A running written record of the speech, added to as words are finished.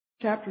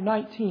chapter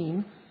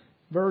 19,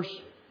 verse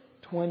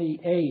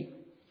 28.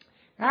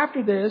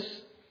 After this,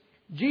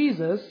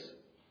 Jesus,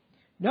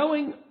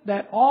 knowing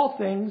that all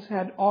things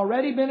had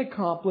already been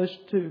accomplished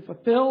to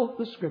fulfill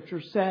the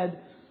Scripture, said,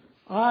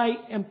 I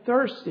am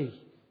thirsty.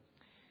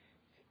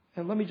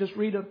 And let me just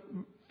read a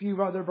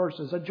few other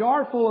verses. A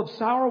jar full of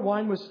sour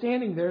wine was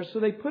standing there, so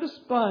they put a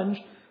sponge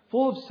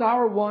full of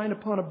sour wine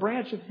upon a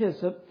branch of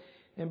hyssop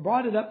and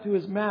brought it up to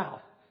his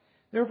mouth.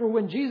 Therefore,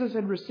 when Jesus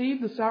had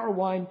received the sour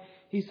wine,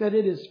 he said,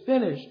 it is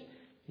finished.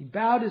 He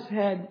bowed his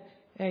head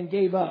and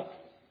gave up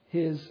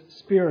his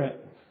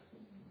spirit.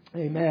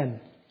 Amen.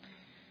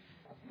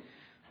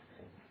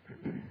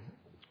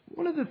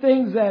 One of the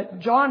things that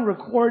John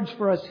records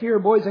for us here,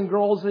 boys and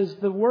girls, is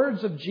the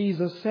words of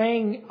Jesus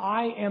saying,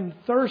 I am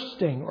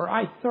thirsting, or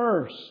I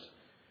thirst.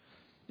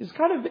 It's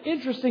kind of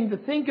interesting to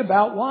think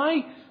about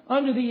why,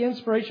 under the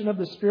inspiration of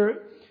the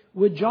Spirit,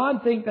 would John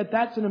think that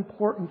that's an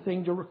important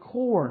thing to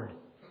record?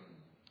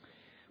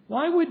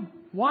 Why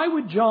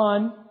would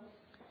John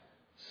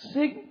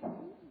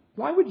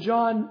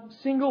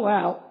single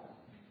out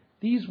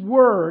these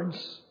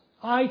words,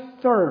 I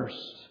thirst?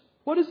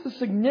 What is the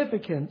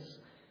significance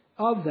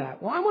of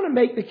that? Well, I want to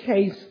make the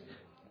case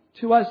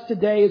to us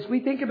today as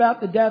we think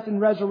about the death and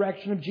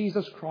resurrection of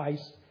Jesus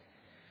Christ,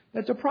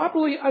 that to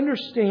properly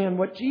understand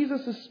what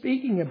Jesus is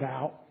speaking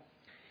about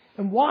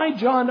and why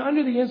John,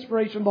 under the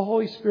inspiration of the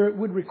Holy Spirit,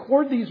 would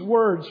record these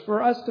words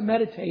for us to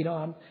meditate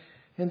on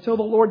until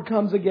the Lord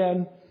comes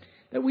again,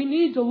 that we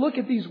need to look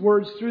at these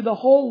words through the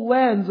whole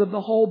lens of the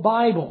whole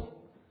Bible.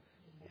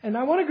 And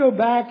I want to go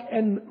back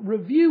and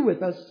review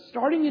with us,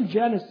 starting in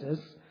Genesis,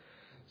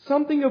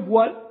 something of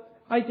what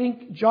I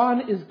think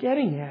John is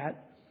getting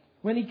at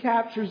when he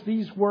captures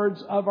these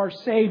words of our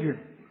Savior.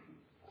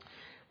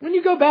 When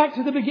you go back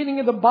to the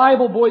beginning of the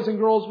Bible, boys and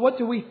girls, what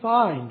do we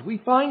find? We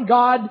find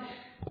God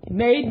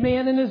made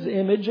man in His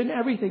image and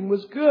everything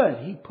was good.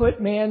 He put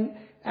man,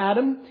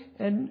 Adam,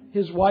 and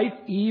his wife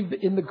Eve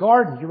in the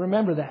garden. You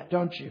remember that,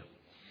 don't you?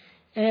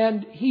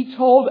 And He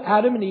told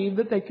Adam and Eve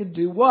that they could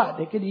do what?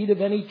 They could eat of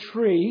any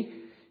tree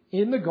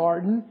in the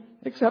garden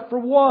except for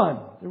one.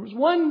 There was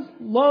one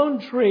lone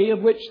tree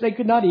of which they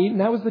could not eat,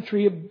 and that was the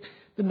tree of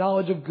the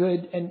knowledge of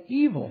good and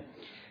evil.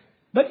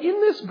 But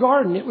in this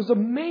garden, it was an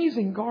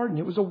amazing garden.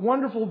 It was a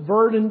wonderful,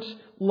 verdant,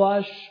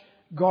 lush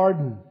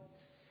garden.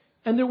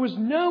 And there was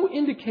no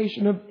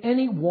indication of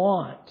any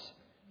want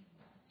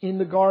in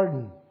the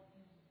garden.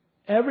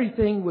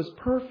 Everything was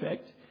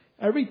perfect.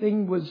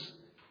 Everything was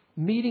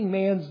meeting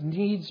man's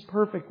needs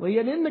perfectly.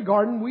 And in the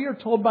garden, we are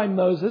told by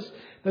Moses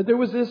that there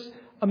was this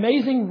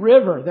amazing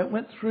river that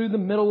went through the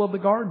middle of the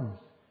garden.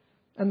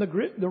 And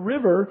the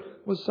river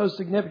was so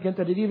significant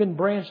that it even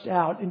branched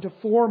out into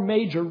 4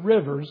 major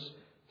rivers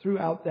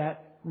throughout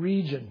that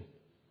region.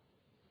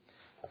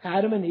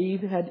 Adam and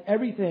Eve had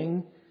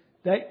everything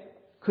that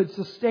could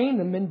sustain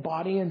them in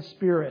body and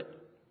spirit.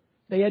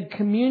 They had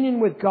communion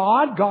with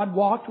God. God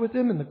walked with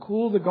them in the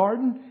cool of the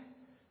garden.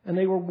 And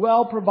they were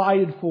well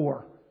provided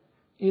for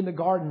in the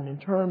garden in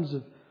terms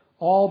of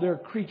all their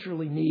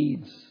creaturely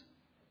needs.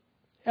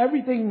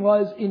 Everything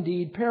was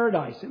indeed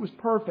paradise. It was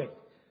perfect.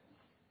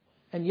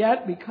 And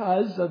yet,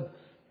 because of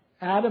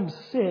Adam's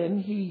sin,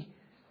 he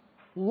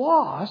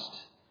lost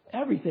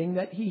everything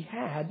that he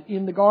had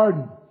in the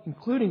garden,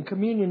 including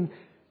communion,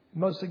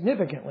 most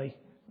significantly,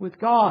 with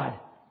God.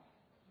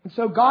 And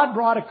so God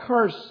brought a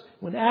curse.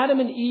 When Adam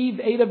and Eve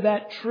ate of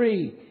that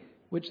tree,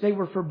 which they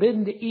were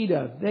forbidden to eat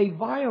of, they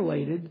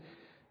violated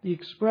the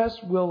express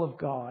will of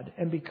God.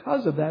 And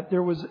because of that,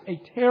 there was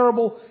a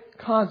terrible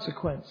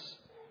consequence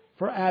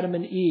for Adam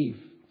and Eve,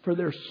 for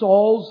their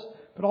souls,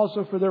 but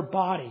also for their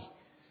body.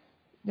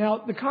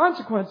 Now, the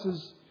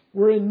consequences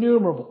were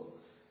innumerable.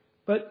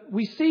 But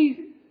we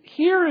see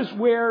here is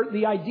where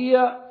the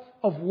idea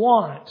of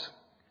want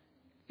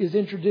is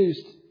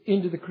introduced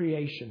into the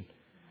creation.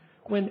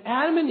 When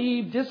Adam and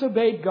Eve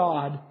disobeyed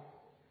God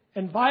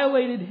and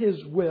violated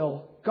His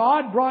will,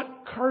 God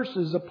brought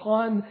curses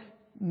upon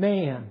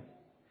man.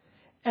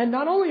 And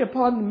not only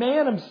upon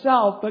man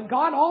himself, but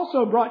God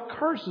also brought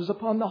curses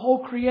upon the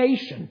whole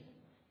creation.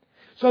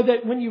 So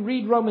that when you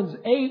read Romans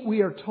 8,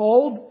 we are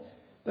told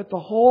that the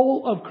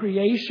whole of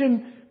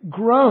creation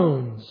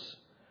groans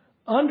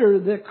under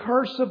the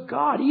curse of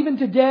God. Even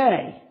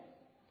today,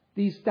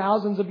 these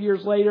thousands of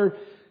years later,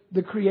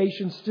 the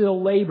creation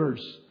still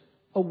labors,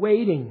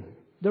 awaiting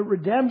the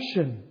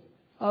redemption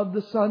of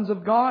the sons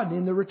of God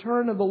in the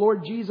return of the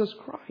Lord Jesus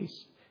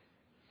Christ.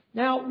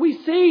 Now, we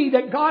see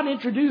that God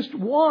introduced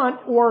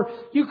want, or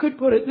you could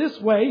put it this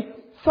way,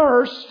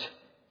 thirst,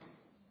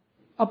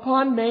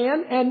 upon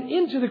man and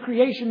into the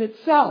creation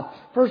itself.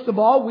 First of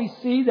all, we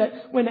see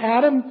that when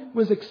Adam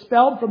was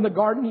expelled from the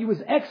garden, he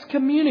was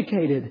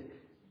excommunicated.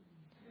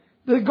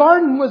 The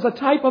garden was a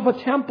type of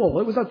a temple.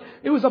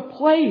 It was a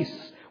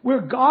place where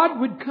God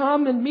would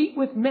come and meet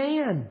with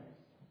man.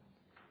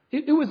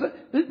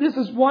 This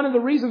is one of the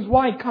reasons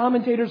why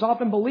commentators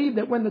often believe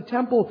that when the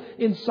temple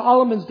in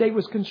Solomon's day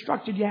was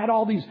constructed, you had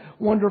all these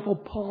wonderful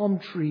palm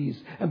trees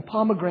and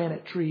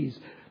pomegranate trees.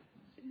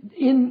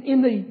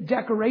 in the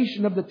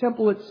decoration of the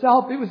temple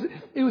itself,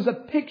 it was a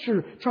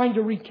picture trying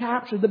to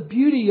recapture the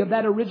beauty of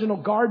that original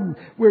garden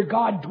where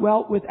God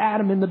dwelt with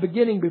Adam in the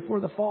beginning before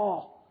the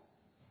fall.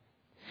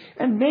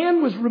 And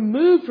man was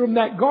removed from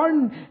that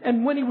garden,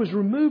 and when he was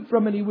removed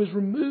from it, he was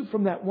removed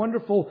from that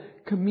wonderful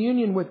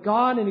communion with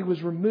God, and he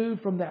was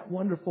removed from that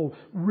wonderful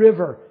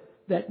river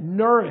that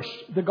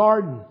nourished the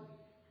garden.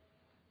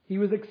 He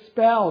was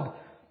expelled,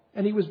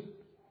 and he was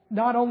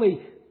not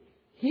only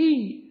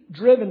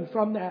driven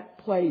from that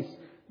place,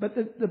 but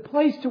the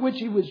place to which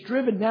he was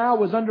driven now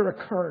was under a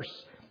curse.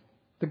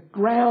 The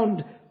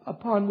ground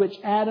upon which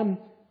Adam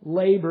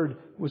labored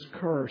was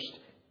cursed.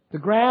 The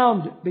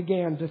ground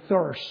began to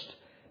thirst.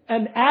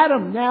 And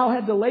Adam now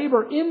had to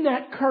labor in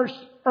that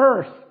cursed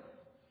earth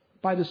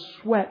by the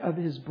sweat of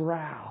his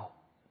brow.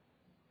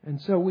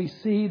 And so we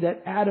see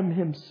that Adam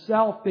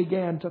himself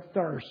began to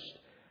thirst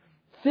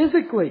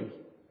physically,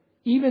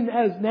 even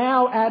as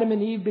now Adam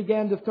and Eve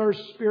began to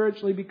thirst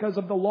spiritually because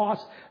of the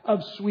loss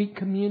of sweet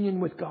communion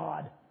with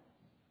God.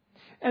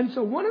 And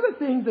so one of the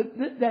things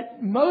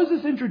that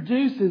Moses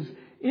introduces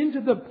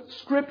into the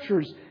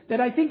Scriptures that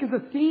I think is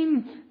a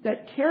theme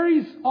that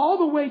carries all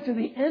the way to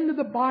the end of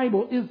the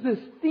Bible is this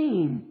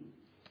theme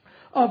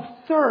of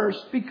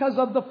thirst because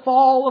of the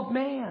fall of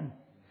man.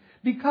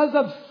 Because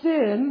of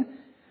sin,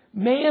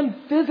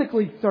 man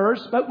physically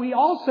thirsts, but we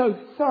also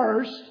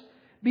thirst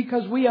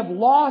because we have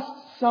lost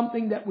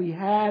something that we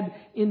had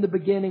in the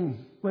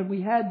beginning when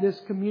we had this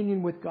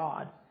communion with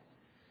God.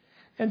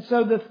 And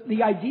so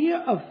the idea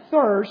of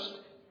thirst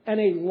and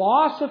a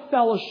loss of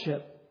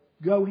fellowship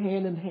go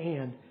hand in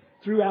hand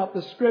throughout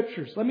the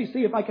Scriptures. Let me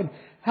see if I can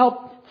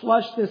help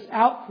flush this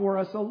out for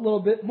us a little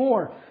bit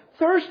more.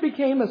 Thirst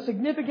became a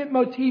significant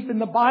motif in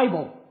the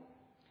Bible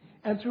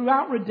and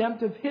throughout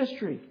redemptive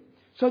history.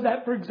 So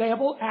that, for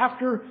example,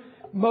 after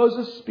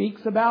Moses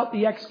speaks about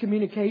the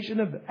excommunication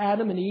of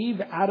Adam and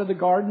Eve out of the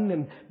garden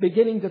and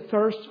beginning to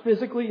thirst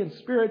physically and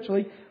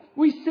spiritually,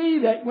 we see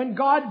that when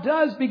God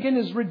does begin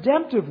His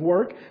redemptive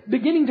work,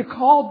 beginning to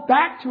call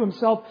back to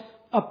Himself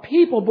a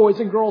people, boys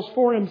and girls,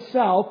 for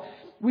Himself,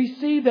 we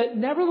see that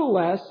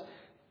nevertheless,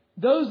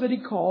 those that He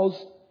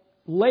calls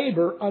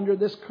labor under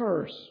this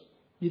curse.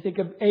 You think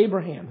of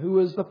Abraham, who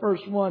is the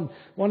first one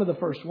of the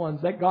first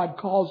ones that God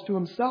calls to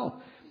Himself.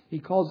 He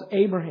calls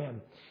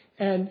Abraham.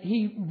 And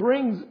He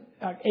brings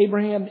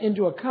Abraham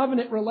into a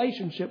covenant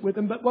relationship with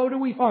Him. But what do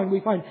we find?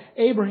 We find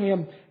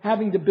Abraham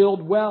having to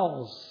build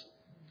wells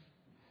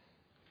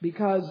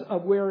because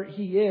of where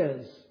he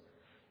is.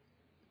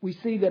 We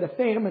see that a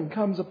famine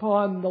comes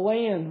upon the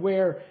land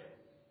where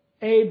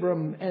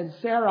Abram and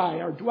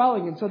Sarai are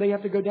dwelling. And so they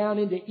have to go down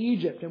into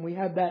Egypt. And we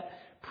have that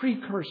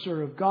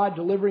precursor of God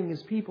delivering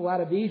His people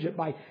out of Egypt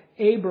by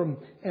Abram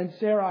and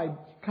Sarai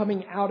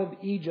coming out of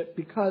Egypt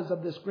because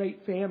of this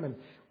great famine.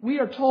 We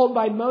are told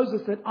by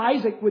Moses that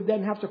Isaac would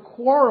then have to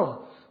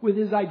quarrel with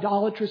his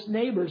idolatrous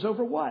neighbors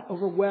over what?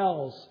 Over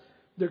wells.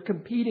 They're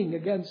competing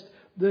against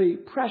the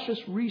precious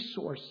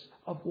resource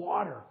of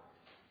water.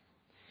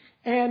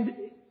 And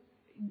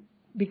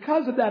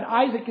because of that,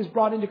 Isaac is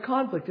brought into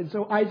conflict. And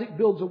so Isaac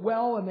builds a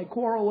well and they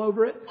quarrel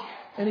over it.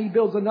 And he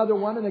builds another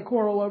one and they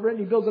quarrel over it. And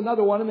he builds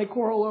another one and they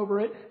quarrel over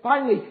it.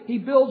 Finally, he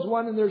builds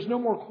one and there's no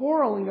more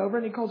quarreling over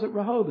it. And he calls it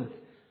Rehoboth.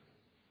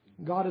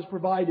 God has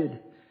provided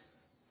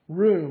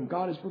room.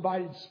 God has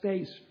provided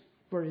space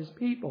for His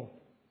people.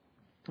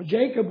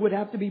 Jacob would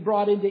have to be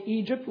brought into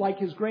Egypt like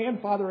his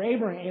grandfather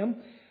Abraham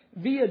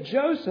via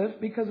Joseph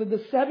because of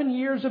the 7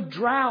 years of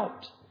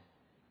drought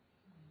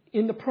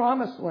in the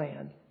Promised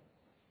Land.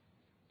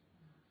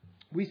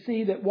 We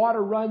see that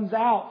water runs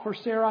out for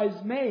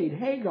Sarai's maid,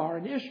 Hagar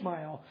and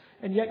Ishmael,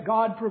 and yet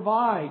God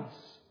provides.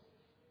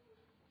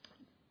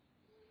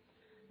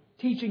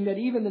 Teaching that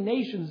even the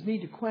nations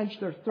need to quench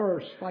their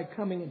thirst by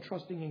coming and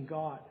trusting in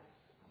God.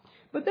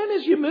 But then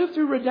as you move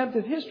through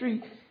redemptive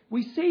history,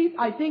 we see,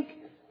 I think,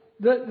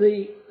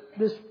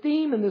 this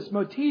theme and this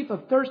motif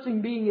of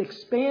thirsting being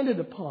expanded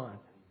upon.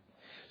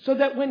 So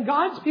that when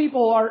God's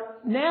people are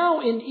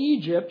now in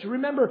Egypt,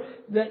 remember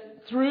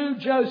that through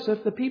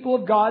Joseph, the people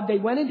of God, they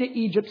went into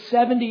Egypt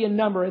 70 in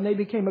number and they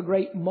became a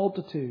great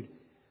multitude.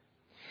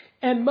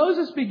 And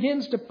Moses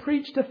begins to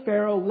preach to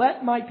Pharaoh,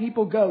 "Let my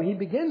people go." He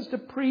begins to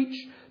preach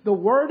the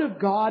Word of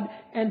God,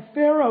 and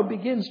Pharaoh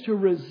begins to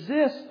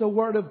resist the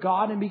Word of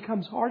God and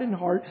becomes hard in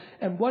heart.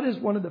 And what is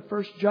one of the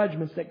first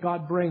judgments that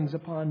God brings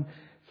upon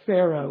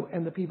Pharaoh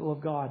and the people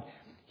of God?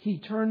 He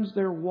turns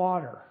their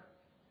water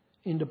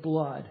into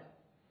blood.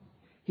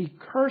 He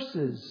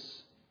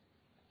curses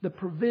the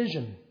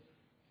provision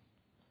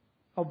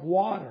of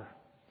water.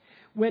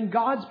 When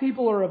God's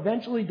people are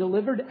eventually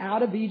delivered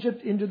out of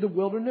Egypt into the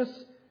wilderness,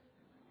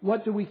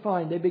 what do we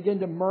find? They begin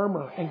to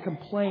murmur and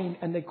complain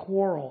and they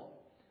quarrel.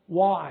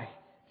 Why?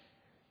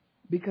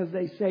 Because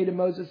they say to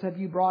Moses, "Have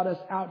you brought us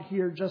out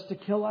here just to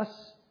kill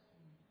us?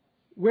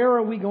 Where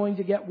are we going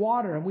to get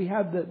water?" And we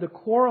have the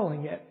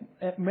quarreling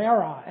at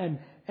Marah,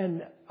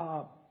 and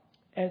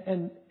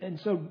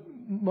so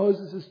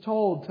Moses is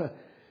told to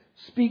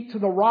speak to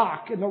the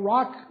rock. And the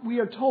rock, we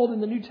are told in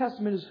the New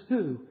Testament, is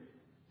who?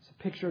 It's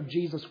picture of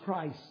Jesus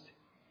Christ.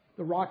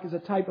 The rock is a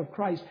type of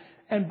Christ.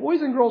 And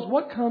boys and girls,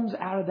 what comes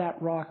out of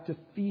that rock to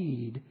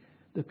feed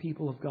the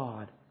people of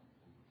God?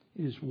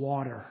 It is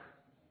water.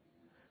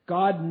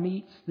 God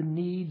meets the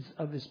needs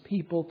of His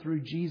people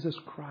through Jesus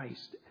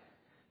Christ.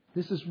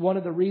 This is one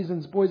of the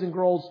reasons, boys and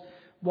girls,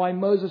 why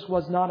Moses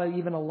was not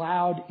even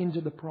allowed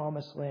into the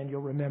promised land.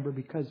 You'll remember,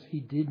 because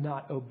he did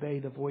not obey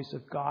the voice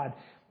of God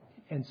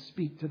and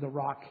speak to the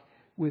rock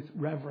with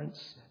reverence,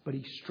 but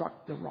he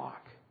struck the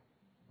rock.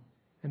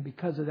 And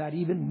because of that,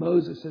 even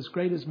Moses, as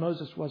great as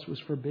Moses was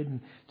forbidden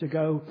to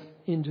go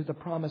into the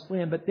promised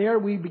land. But there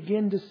we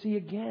begin to see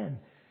again,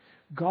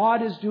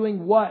 God is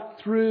doing what?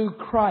 Through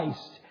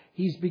Christ.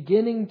 He's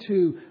beginning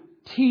to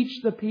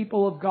teach the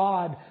people of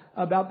God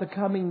about the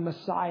coming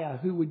Messiah,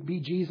 who would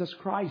be Jesus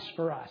Christ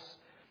for us.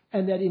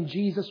 And that in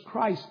Jesus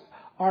Christ,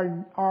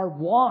 our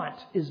want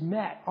is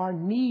met, our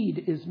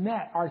need is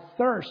met, our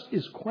thirst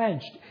is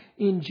quenched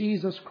in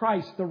Jesus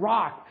Christ, the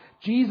rock.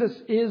 Jesus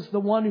is the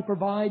one who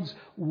provides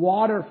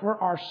water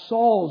for our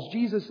souls.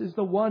 Jesus is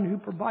the one who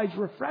provides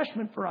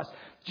refreshment for us.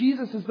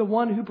 Jesus is the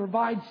one who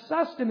provides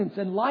sustenance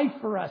and life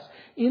for us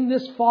in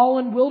this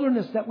fallen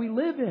wilderness that we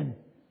live in.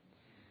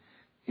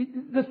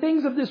 The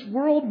things of this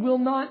world will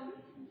not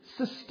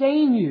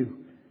sustain you.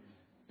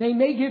 They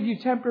may give you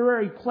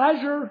temporary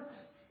pleasure.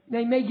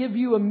 They may give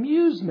you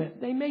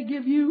amusement. They may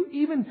give you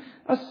even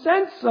a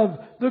sense of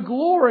the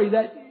glory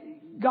that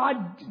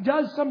God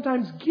does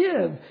sometimes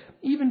give,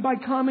 even by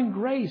common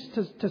grace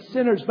to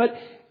sinners. But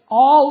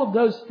all of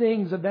those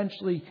things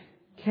eventually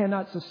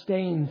cannot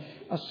sustain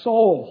a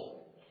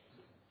soul.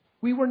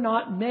 We were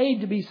not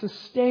made to be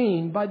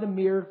sustained by the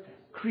mere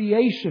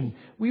creation.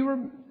 We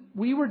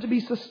were to be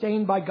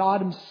sustained by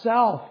God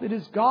Himself. It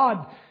is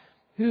God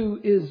who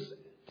is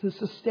to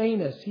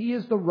sustain us. He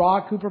is the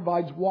rock who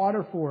provides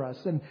water for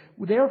us. And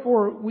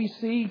therefore we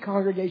see,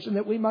 congregation,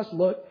 that we must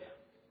look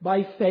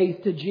by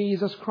faith to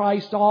Jesus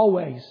Christ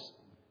always.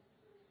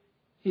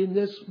 In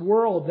this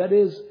world that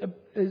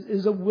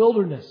is a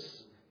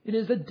wilderness. It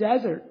is a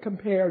desert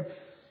compared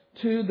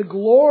to the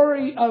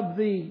glory of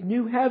the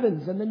new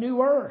heavens and the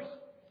new earth.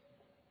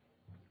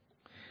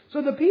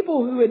 So the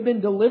people who had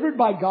been delivered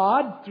by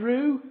God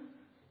through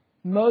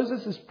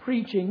Moses'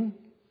 preaching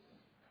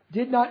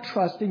did not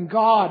trust in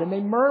God, and they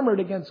murmured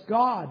against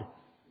God.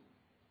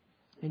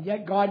 And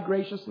yet God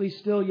graciously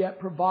still yet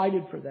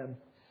provided for them.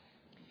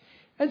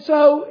 And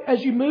so,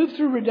 as you move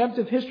through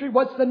redemptive history,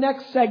 what's the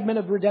next segment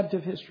of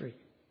redemptive history?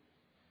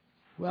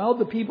 Well,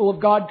 the people of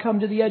God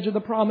come to the edge of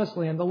the promised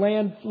land, the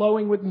land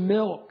flowing with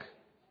milk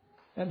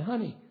and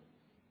honey.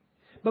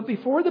 But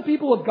before the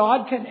people of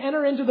God can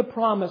enter into the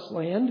promised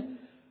land,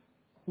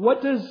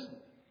 what does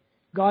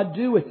God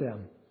do with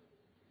them?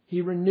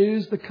 He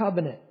renews the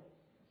covenant.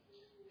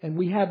 And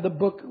we have the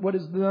book, what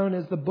is known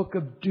as the book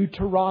of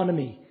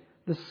Deuteronomy,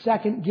 the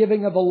second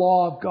giving of the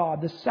law of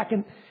God, the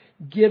second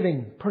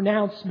giving,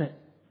 pronouncement.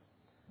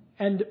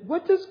 And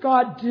what does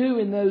God do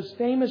in those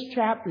famous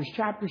chapters,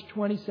 chapters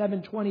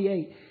 27,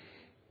 28?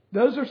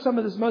 Those are some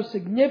of the most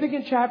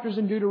significant chapters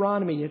in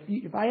Deuteronomy.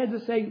 If I had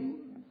to say,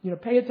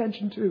 pay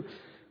attention to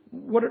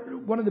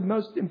one of the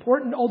most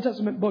important Old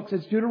Testament books,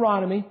 it's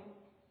Deuteronomy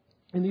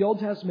in the Old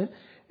Testament.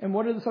 And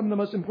what are some of the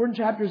most important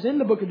chapters in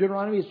the book of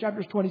Deuteronomy is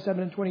chapters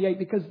 27 and 28,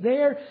 because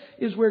there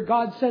is where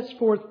God sets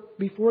forth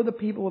before the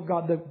people of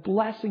God the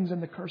blessings and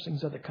the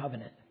cursings of the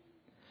covenant.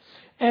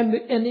 And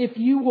if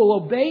you will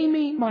obey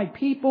me, my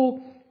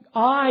people,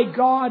 I,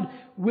 God,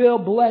 will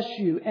bless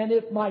you. And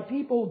if my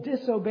people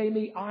disobey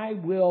me, I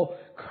will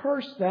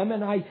curse them.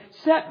 And I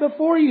set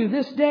before you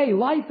this day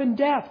life and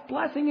death,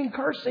 blessing and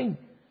cursing.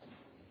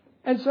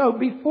 And so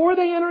before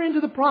they enter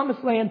into the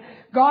promised land,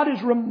 God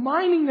is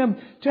reminding them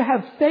to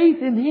have faith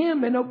in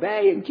Him and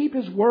obey and keep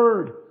His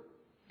word.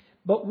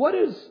 But what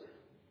is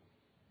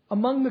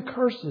among the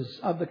curses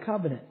of the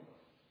covenant?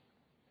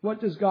 What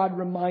does God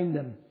remind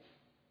them?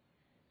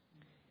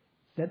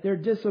 That their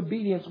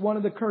disobedience, one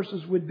of the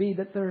curses would be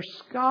that their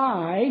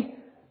sky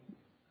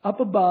up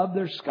above,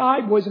 their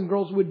sky, boys and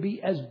girls, would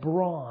be as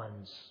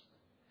bronze.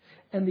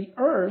 And the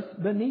earth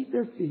beneath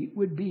their feet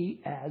would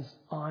be as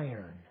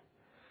iron.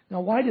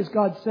 Now, why does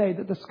God say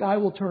that the sky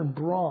will turn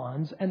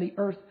bronze and the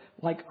earth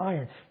like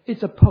iron?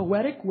 It's a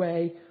poetic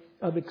way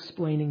of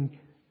explaining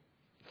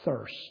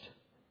thirst,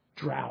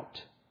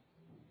 drought.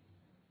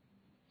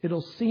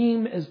 It'll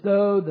seem as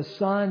though the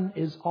sun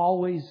is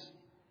always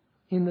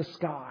in the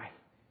sky.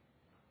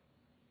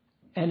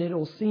 And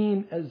it'll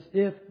seem as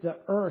if the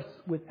earth,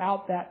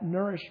 without that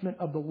nourishment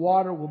of the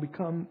water, will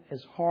become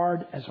as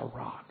hard as a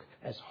rock,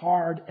 as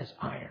hard as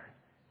iron.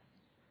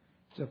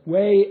 It's a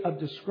way of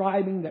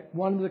describing that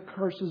one of the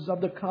curses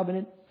of the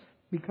covenant,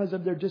 because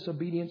of their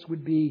disobedience,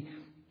 would be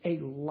a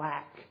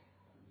lack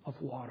of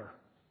water.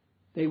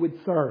 They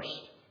would thirst.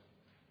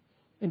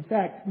 In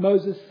fact,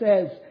 Moses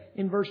says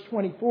in verse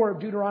 24 of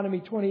Deuteronomy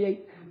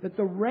 28 that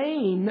the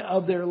rain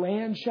of their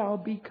land shall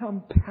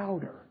become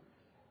powder.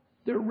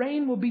 Their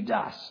rain will be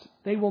dust.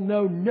 They will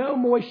know no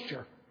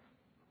moisture.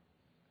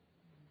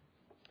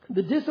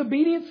 The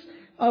disobedience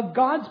of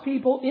God's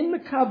people in the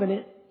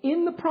covenant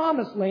in the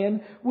promised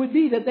land would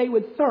be that they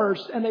would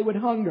thirst and they would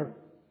hunger.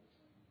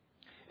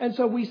 And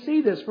so we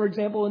see this, for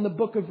example, in the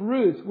book of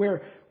Ruth,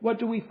 where what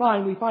do we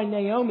find? We find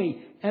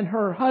Naomi and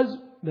her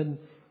husband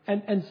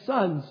and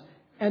sons.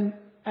 And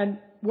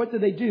what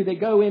do? They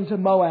go into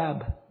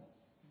Moab.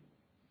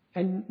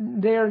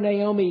 And there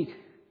Naomi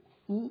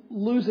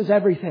loses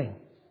everything.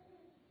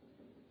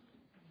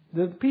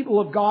 The people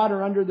of God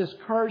are under this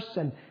curse,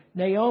 and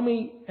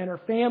Naomi and her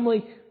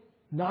family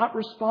not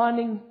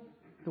responding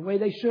the way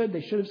they should.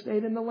 They should have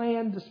stayed in the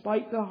land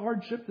despite the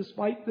hardship,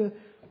 despite the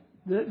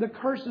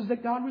curses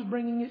that God was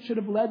bringing. It should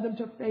have led them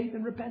to faith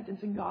and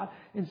repentance in God.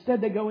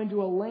 Instead, they go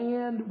into a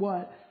land,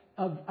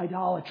 of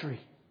idolatry.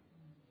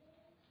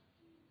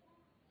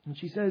 And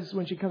she says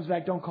when she comes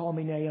back, "Don't call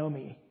me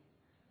Naomi.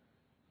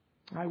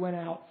 I went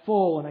out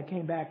full and I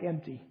came back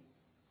empty."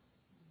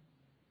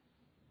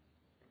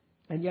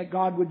 And yet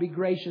God would be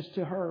gracious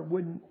to her.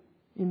 Wouldn't,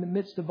 in the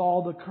midst of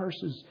all the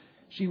curses,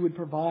 she would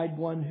provide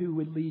one who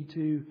would lead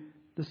to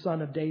the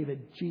Son of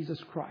David,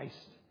 Jesus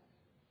Christ.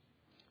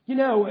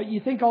 You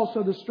think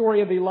also the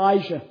story of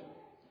Elijah.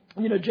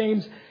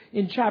 James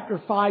in chapter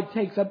 5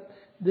 takes up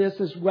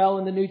this as well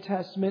in the New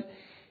Testament.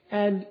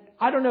 And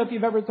I don't know if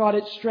you've ever thought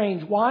it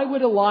strange. Why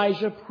would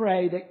Elijah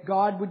pray that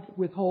God would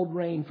withhold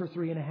rain for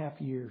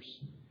 3.5 years?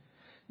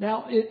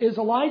 Now, is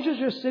Elijah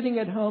just sitting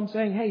at home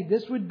saying, "Hey,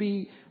 this would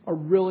be a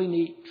really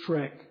neat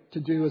trick to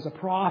do as a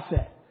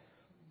prophet"?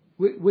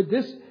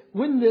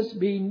 Wouldn't this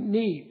be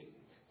neat?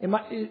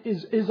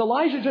 Is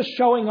Elijah just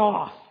showing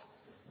off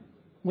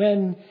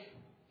when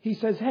he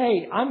says,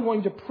 "Hey, I'm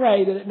going to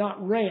pray that it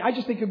not rain"? I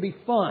just think it would be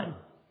fun.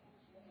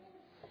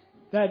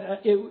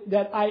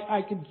 That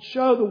I could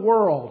show the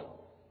world.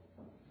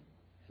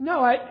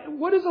 No,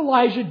 what is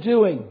Elijah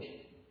doing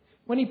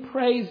when he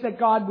prays that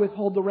God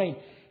withhold the rain?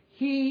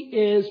 He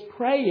is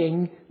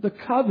praying the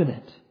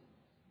covenant.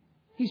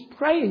 He's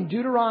praying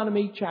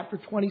Deuteronomy chapter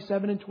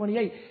 27 and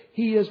 28.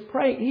 He is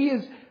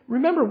praying.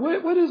 Remember,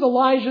 what is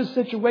Elijah's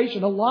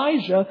situation?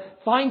 Elijah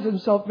finds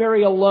himself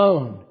very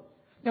alone.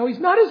 Now, he's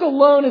not as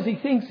alone as he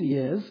thinks he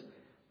is,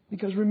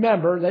 because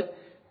remember that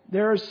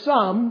there are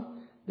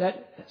some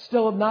that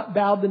still have not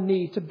bowed the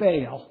knee to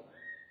Baal.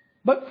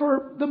 But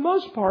for the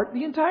most part,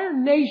 the entire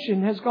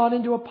nation has gone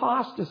into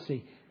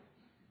apostasy.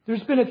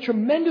 There's been a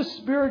tremendous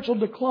spiritual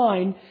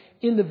decline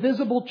in the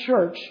visible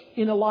church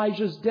in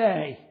Elijah's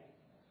day.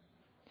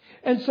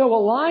 And so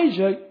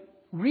Elijah,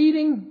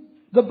 reading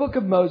the book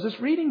of Moses,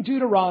 reading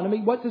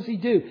Deuteronomy, what does he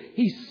do?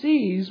 He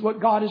sees what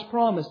God has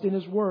promised in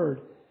His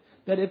Word.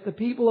 That if the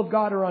people of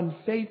God are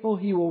unfaithful,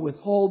 He will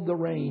withhold the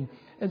rain.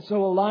 And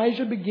so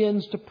Elijah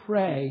begins to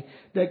pray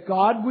that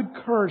God would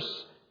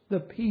curse the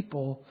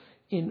people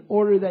in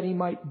order that He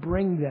might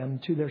bring them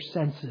to their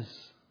senses.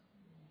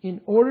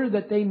 In order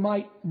that they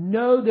might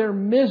know their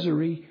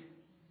misery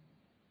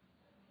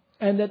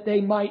and that they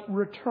might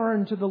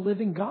return to the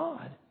living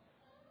God.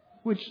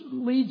 Which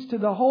leads to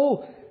the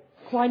whole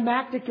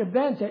climactic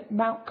event at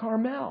Mount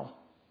Carmel,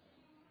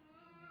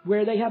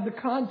 where they have the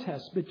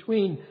contest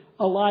between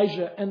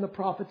Elijah and the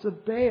prophets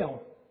of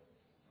Baal,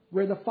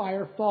 where the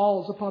fire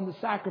falls upon the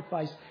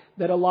sacrifice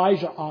that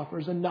Elijah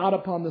offers and not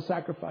upon the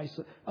sacrifice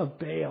of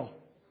Baal.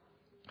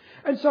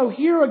 And so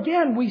here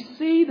again we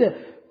see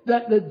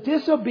that the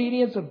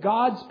disobedience of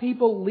God's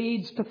people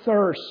leads to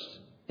thirst.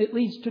 It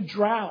leads to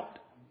drought.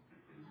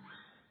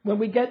 When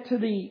we get to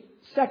the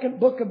second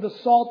book of the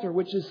Psalter,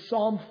 which is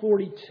Psalm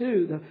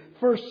 42, the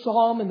first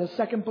psalm in the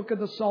second book of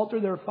the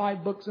Psalter, there are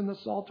 5 books in the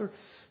Psalter.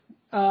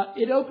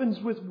 It opens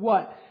with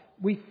what?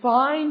 We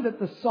find that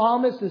the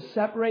psalmist is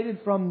separated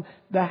from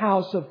the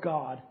house of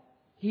God.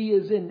 He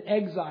is in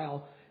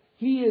exile.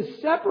 He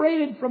is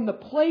separated from the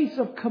place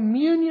of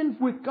communion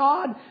with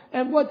God.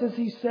 And what does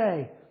he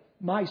say?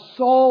 "My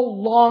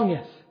soul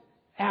longeth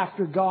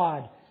after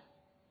God,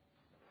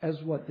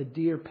 as what the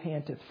deer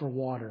panteth for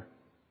water."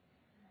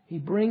 He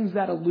brings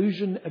that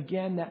illusion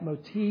again, that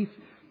motif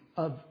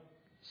of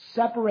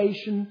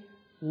separation,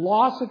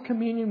 loss of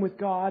communion with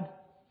God,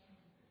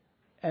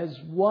 as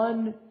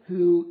one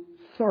who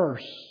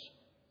thirsts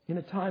in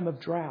a time of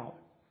drought.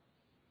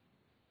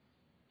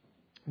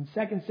 In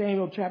 2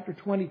 Samuel chapter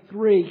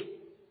 23,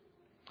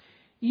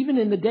 even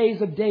in the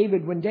days of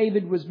David, when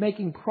David was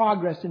making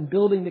progress in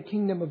building the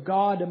kingdom of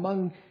God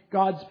among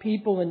God's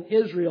people in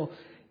Israel,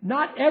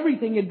 not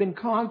everything had been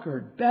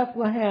conquered.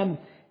 Bethlehem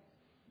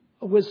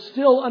was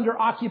still under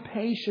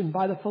occupation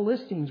by the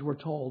Philistines, we're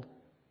told.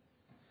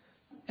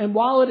 And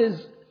while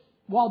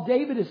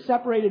David is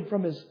separated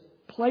from his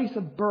place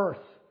of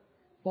birth,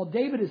 while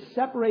David is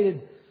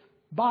separated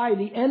by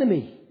the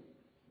enemy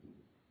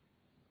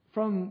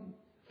from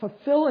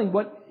fulfilling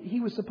what he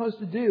was supposed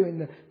to do in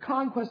the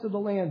conquest of the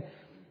land,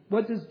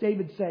 what does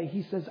David say?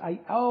 He says,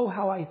 "Oh,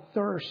 how I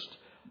thirst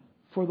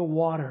for the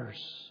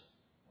waters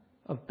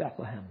of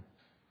Bethlehem."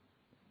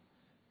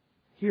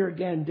 Here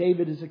again,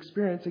 David is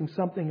experiencing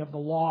something of the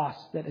loss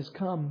that has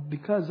come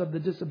because of the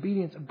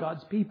disobedience of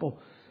God's people.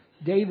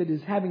 David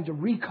is having to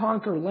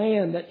reconquer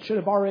land that should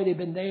have already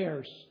been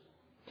theirs.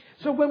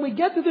 So when we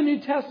get to the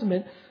New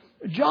Testament,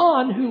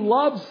 John, who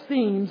loves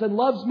themes and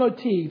loves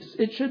motifs,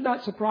 it should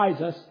not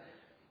surprise us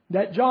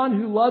that John,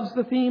 who loves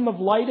the theme of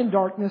light and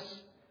darkness,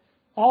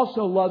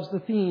 also loves the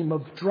theme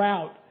of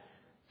drought,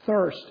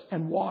 thirst,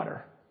 and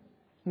water.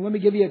 And let me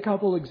give you a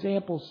couple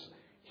examples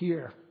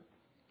here.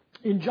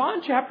 In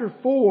John chapter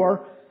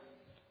 4,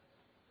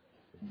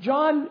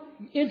 John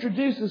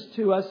introduces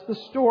to us the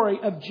story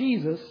of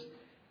Jesus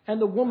and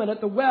the woman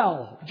at the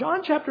well.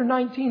 John chapter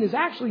 19 is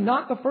actually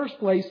not the first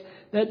place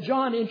that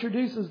John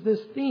introduces this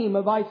theme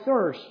of I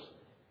thirst.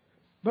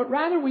 But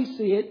rather we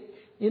see it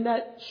in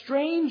that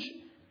strange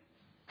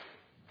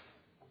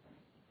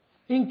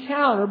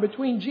encounter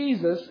between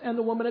Jesus and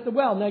the woman at the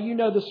well. Now you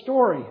know the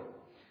story.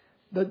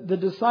 The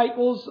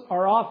disciples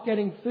are off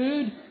getting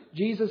food.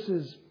 Jesus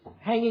is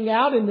hanging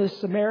out in this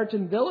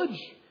Samaritan village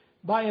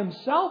by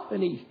himself,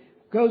 and he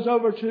goes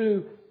over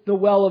to the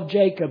well of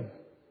Jacob.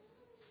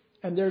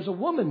 And there's a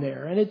woman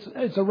there, and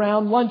it's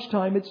around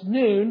lunchtime, it's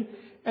noon,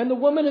 and the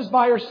woman is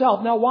by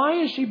herself. Now,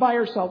 why is she by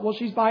herself? Well,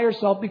 she's by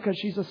herself because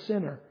she's a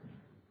sinner.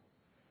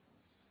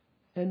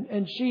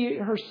 And she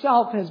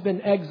herself has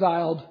been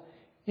exiled,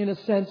 in a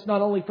sense,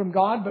 not only from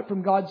God, but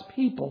from God's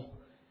people.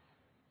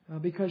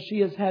 Because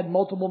she has had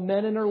multiple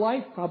men in her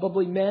life,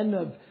 probably men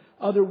of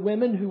other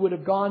women who would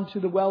have gone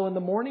to the well in the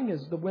morning,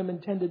 as the women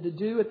tended to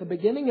do at the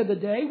beginning of the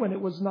day when it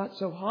was not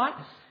so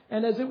hot.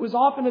 And as it was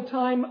often a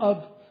time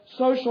of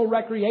social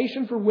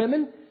recreation for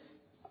women,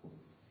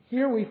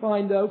 here we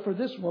find, though, for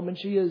this woman,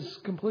 she is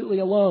completely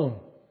alone.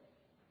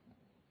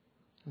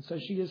 And so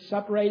she is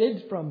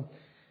separated from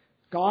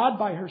God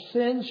by her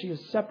sins. She is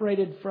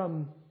separated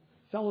from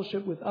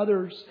fellowship with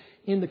others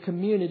in the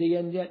community.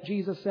 And yet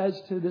Jesus says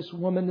to this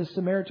woman, this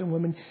Samaritan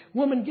woman,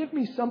 "Woman, give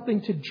me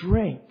something to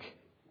drink."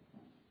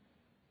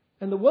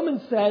 And the woman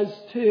says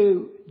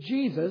to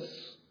Jesus,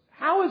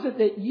 "How is it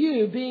that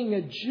you, being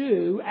a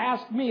Jew,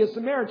 ask me, a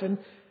Samaritan,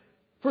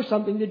 for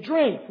something to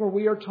drink?" For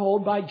we are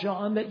told by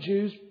John that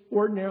Jews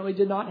ordinarily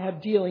did not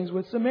have dealings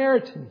with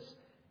Samaritans.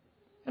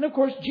 And of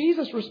course,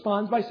 Jesus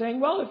responds by saying,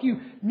 "Well, if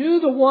you knew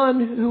the one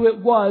who it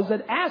was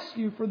that asked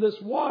you for this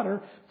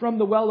water from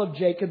the well of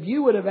Jacob,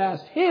 you would have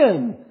asked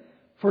him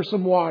for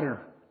some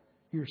water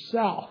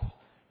yourself.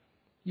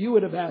 You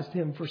would have asked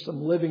him for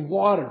some living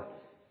water."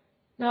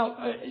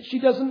 Now, she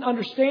doesn't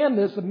understand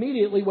this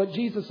immediately, what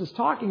Jesus is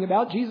talking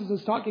about. Jesus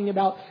is talking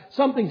about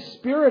something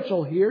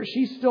spiritual here.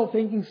 She's still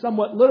thinking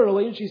somewhat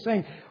literally, and she's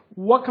saying,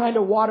 "What kind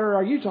of water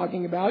are you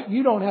talking about?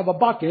 You don't have a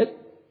bucket.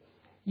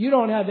 You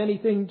don't have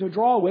anything to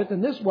draw with,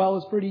 and this well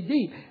is pretty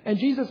deep." And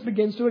Jesus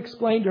begins to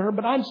explain to her,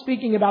 "But I'm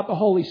speaking about the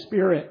Holy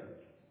Spirit.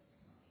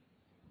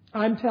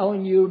 I'm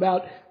telling you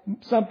about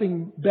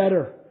something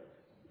better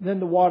than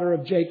the water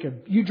of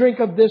Jacob. You drink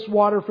of this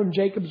water from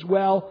Jacob's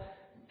well,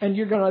 and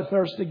you're going to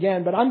thirst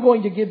again. But I'm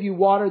going to give you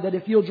water that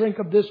if you'll drink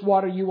of this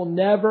water, you will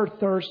never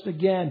thirst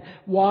again."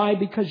 Why?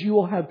 Because you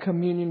will have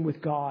communion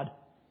with God.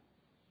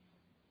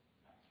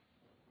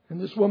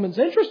 And this woman's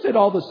interested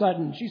all of a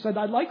sudden. She said,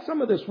 "I'd like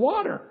some of this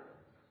water."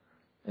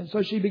 And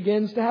so she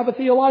begins to have a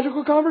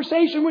theological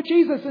conversation with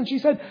Jesus. And she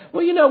said,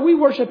 "Well, you know, we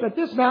worship at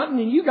this mountain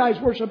and you guys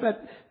worship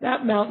at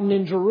that mountain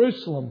in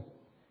Jerusalem."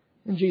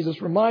 And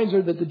Jesus reminds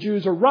her that the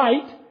Jews are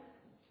right.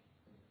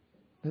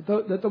 That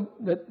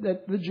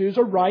the Jews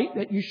are right,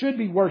 that you should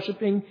be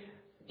worshiping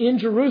in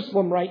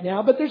Jerusalem right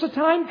now. But there's a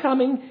time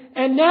coming,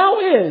 and now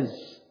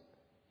is,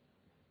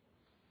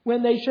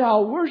 when they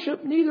shall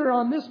worship neither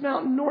on this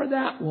mountain nor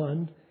that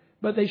one,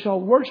 but they shall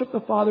worship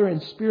the Father in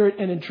spirit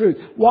and in truth.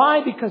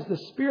 Why? Because the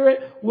Spirit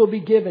will be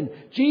given.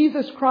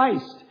 Jesus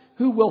Christ,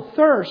 who will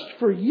thirst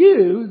for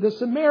you, the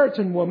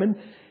Samaritan woman,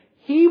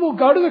 He will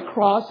go to the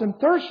cross and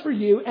thirst for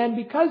you, and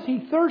because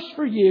He thirsts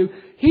for you,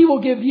 He will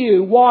give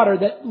you water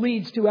that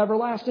leads to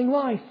everlasting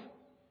life.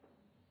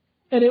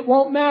 And it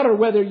won't matter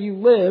whether you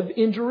live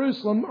in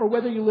Jerusalem or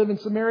whether you live in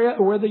Samaria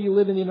or whether you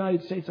live in the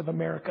United States of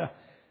America.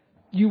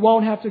 You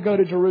won't have to go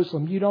to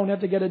Jerusalem. You don't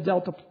have to get a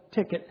Delta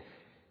ticket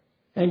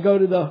and go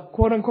to the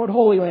quote-unquote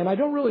Holy Land. I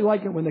don't really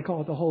like it when they call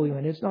it the Holy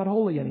Land. It's not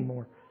holy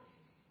anymore.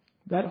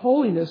 That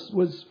holiness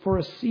was for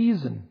a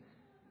season.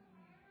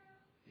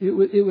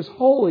 It was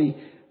holy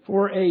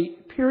for a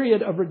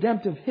period of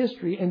redemptive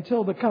history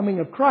until the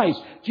coming of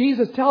Christ.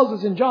 Jesus tells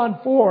us in John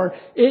 4,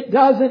 it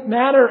doesn't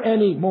matter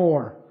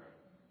anymore.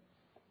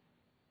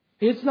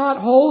 It's not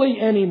holy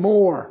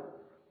anymore.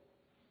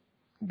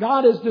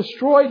 God has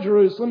destroyed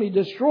Jerusalem. He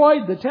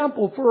destroyed the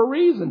temple for a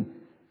reason.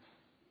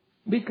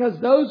 Because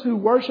those who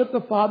worship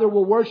the Father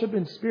will worship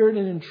in spirit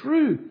and in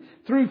truth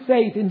through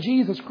faith in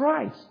Jesus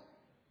Christ.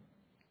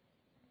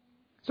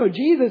 So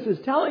Jesus is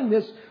telling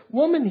this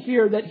woman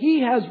here that He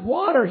has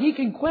water. He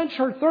can quench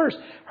her thirst.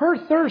 Her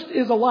thirst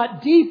is a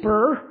lot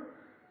deeper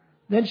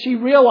than she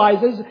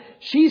realizes.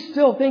 She's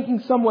still thinking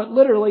somewhat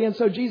literally. And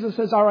so Jesus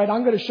says, "All right,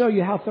 I'm going to show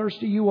you how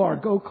thirsty you are.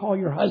 Go call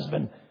your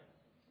husband."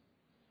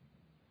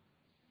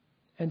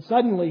 And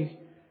suddenly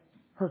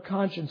her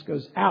conscience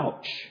goes,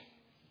 ouch.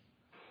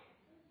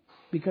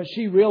 Because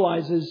she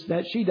realizes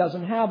that she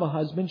doesn't have a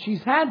husband.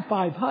 She's had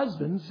 5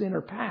 husbands in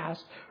her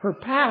past. Her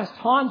past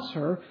haunts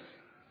her.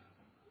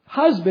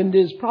 husband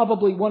is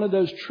probably one of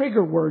those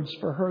trigger words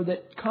for her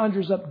that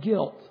conjures up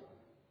guilt.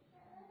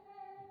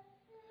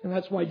 And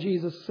that's why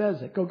Jesus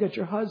says it. Go get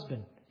your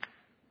husband.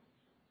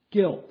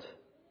 Guilt.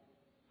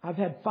 I've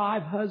had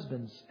 5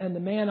 husbands, and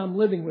the man I'm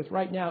living with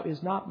right now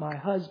is not my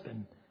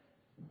husband.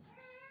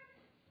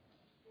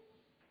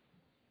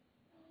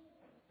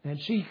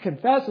 And she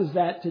confesses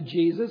that to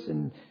Jesus,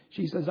 and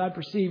she says, I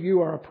perceive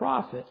you are a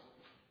prophet.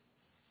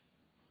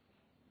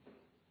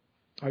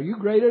 Are you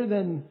greater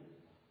than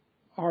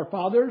our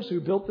fathers who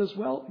built this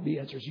well? The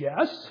answer is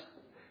yes.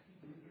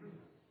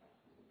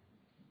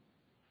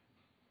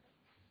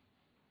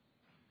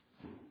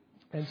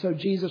 And so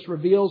Jesus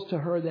reveals to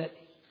her that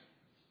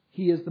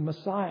He is the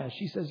Messiah.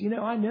 She says,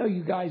 I know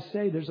you guys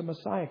say there's a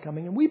Messiah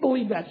coming. And we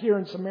believe that here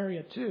in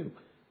Samaria too.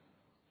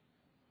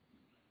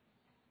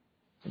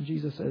 And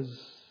Jesus says,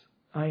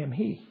 I am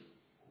He.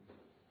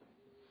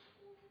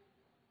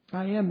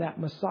 I am that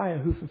Messiah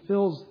who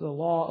fulfills the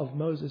law of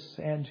Moses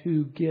and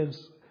who gives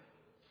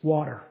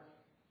water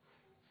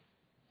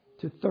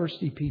to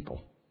thirsty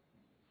people.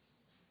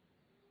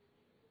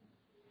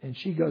 And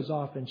she goes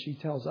off and she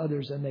tells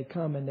others, and they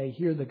come and they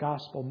hear the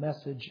gospel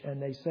message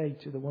and they say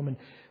to the woman,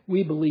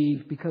 we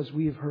believe because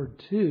we have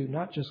heard too,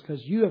 not just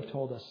because you have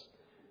told us,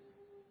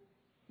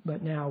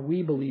 but now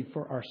we believe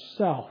for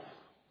ourselves.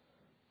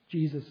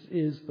 Jesus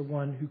is the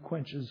one who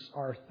quenches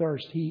our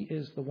thirst. He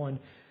is the one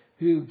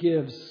who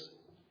gives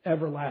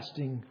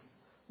everlasting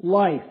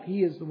life.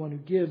 He is the one who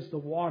gives the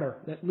water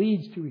that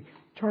leads to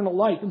eternal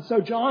life. And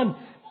so John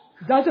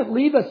doesn't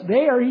leave us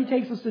there. He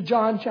takes us to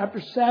John chapter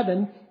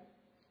 7.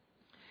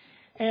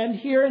 And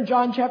here in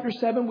John chapter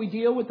 7, we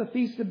deal with the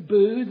Feast of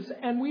Booths.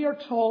 And we are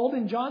told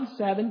in John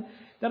 7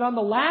 that on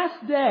the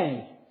last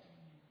day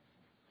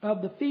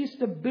of the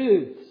Feast of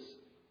Booths,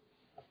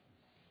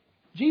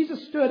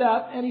 Jesus stood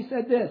up and He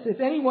said this,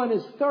 if anyone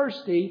is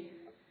thirsty,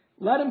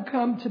 let him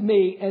come to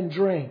me and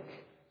drink.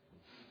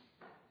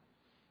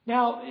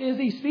 Now, is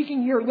He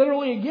speaking here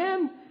literally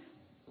again?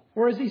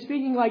 Or is He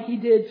speaking like He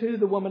did to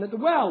the woman at the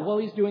well? Well,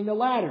 He's doing the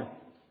latter.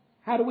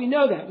 How do we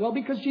know that? Well,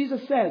 because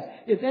Jesus says,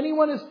 if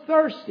anyone is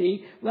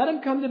thirsty, let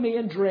him come to me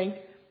and drink.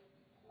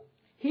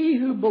 He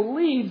who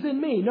believes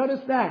in me, notice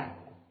that.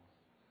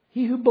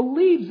 He who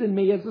believes in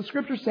me, as the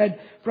Scripture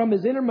said, from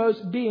his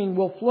innermost being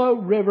will flow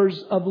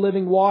rivers of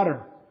living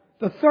water.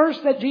 The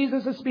thirst that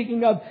Jesus is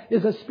speaking of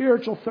is a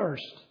spiritual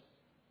thirst.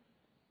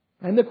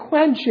 And the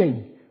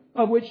quenching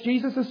of which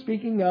Jesus is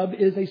speaking of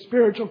is a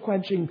spiritual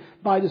quenching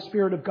by the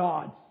Spirit of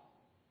God.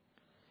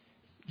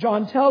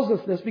 John tells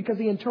us this because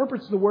he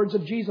interprets the words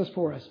of Jesus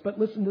for us. But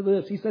listen to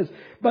this. He says,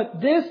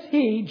 but this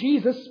He,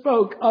 Jesus,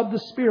 spoke of the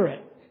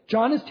Spirit.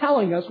 John is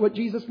telling us what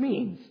Jesus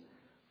means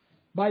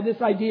by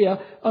this idea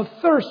of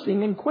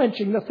thirsting and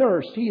quenching the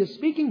thirst. He is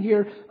speaking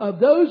here of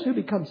those who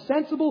become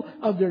sensible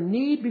of their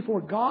need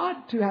before God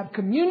to have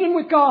communion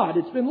with God.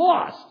 It's been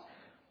lost.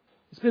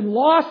 It's been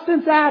lost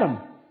since Adam.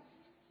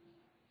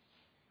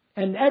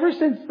 And ever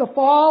since the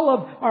fall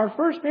of our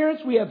first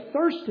parents, we have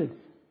thirsted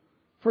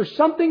for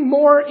something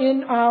more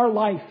in our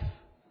life.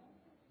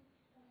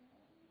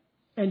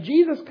 And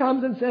Jesus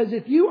comes and says,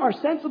 if you are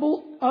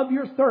sensible of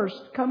your thirst,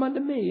 come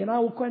unto me and I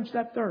will quench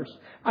that thirst.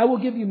 I will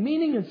give you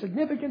meaning and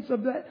significance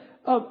of that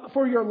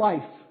for your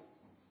life.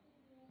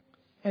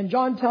 And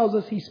John tells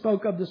us He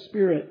spoke of the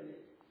Spirit,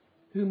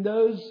 whom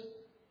those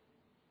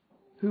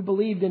who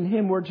believed in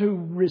Him were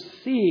to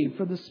receive.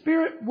 For the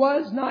Spirit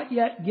was not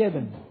yet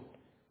given.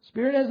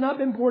 Spirit has not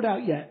been poured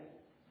out yet.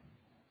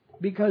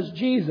 Because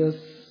Jesus,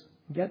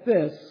 get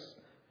this,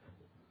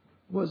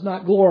 was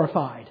not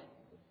glorified.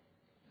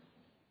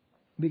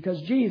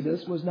 Because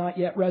Jesus was not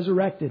yet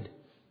resurrected.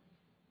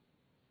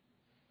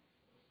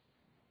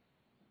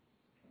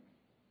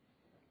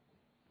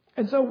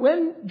 And so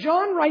when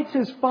John writes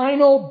his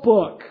final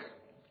book,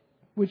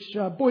 which,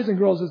 boys and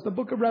girls, is the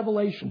book of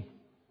Revelation.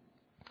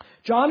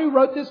 John, who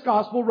wrote this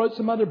gospel, wrote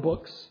some other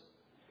books.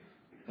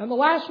 And the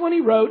last one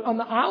he wrote on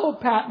the Isle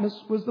of Patmos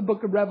was the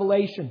book of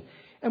Revelation.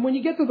 And when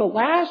you get to the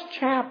last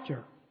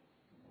chapter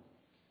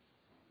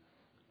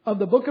of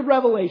the book of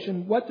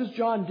Revelation, what does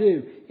John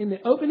do? In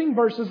the opening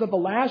verses of the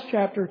last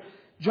chapter,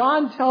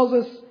 John tells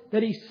us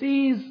that he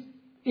sees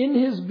in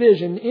his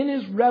vision, in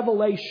his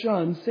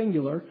revelation,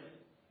 singular,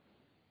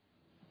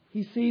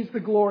 he sees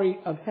the glory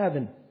of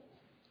heaven.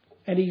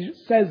 And he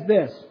says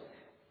this,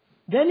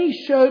 then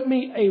He showed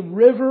me a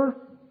river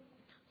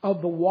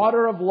of the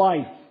water of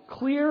life,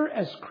 clear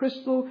as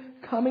crystal,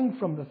 coming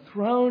from the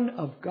throne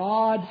of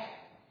God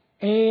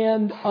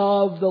and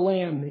of the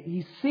Lamb.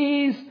 He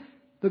sees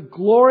the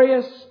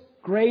glorious,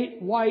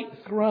 great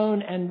white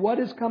throne. And what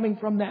is coming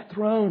from that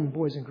throne,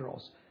 boys and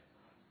girls?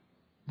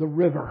 The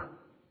river.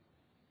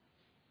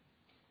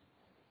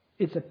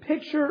 It's a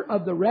picture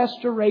of the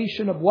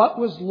restoration of what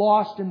was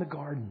lost in the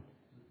garden.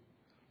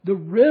 The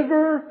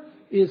river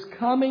is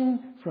coming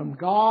from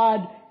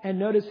God, and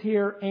notice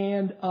here,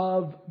 and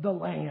of the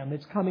Lamb.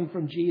 It's coming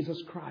from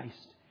Jesus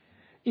Christ.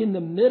 In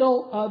the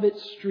middle of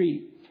its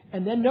street.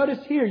 And then notice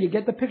here, you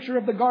get the picture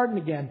of the garden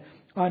again.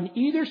 On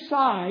either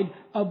side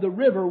of the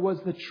river was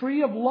the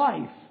tree of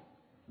life,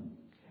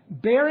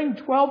 bearing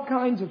 12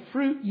 kinds of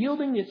fruit,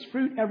 yielding its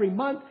fruit every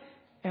month,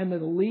 and the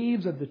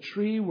leaves of the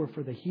tree were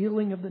for the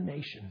healing of the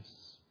nations.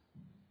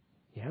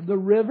 You have the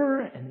river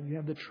and you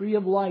have the tree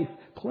of life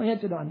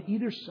planted on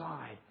either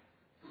side.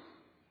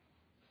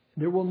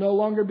 There will no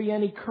longer be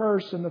any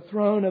curse, and the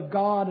throne of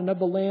God and of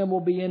the Lamb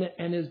will be in it,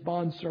 and His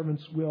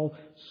bondservants will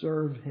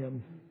serve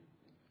Him.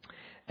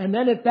 And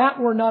then if that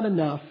were not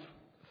enough,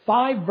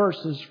 5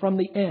 verses from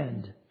the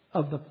end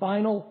of the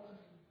final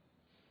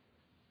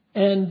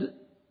end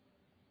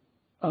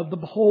of the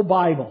whole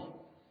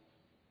Bible,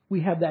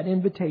 we have that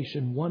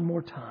invitation one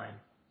more time.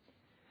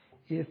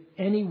 If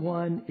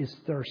anyone is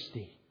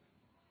thirsty,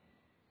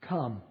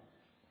 come.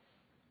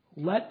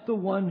 Let the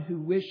one who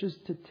wishes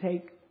to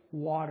take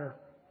water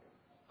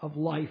of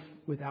life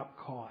without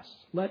cost.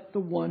 Let the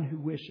one who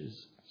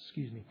wishes,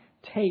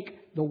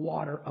 take the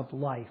water of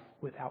life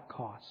without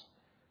cost.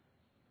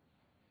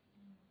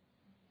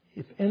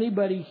 If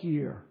anybody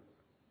here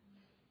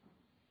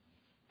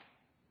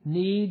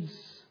needs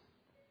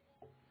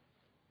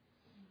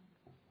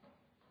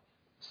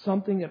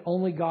something that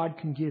only God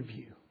can give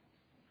you,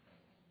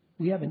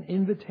 we have an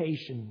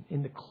invitation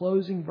in the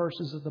closing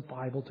verses of the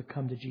Bible to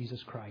come to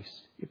Jesus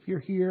Christ. If you're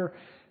here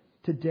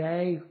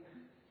today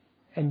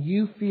and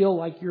you feel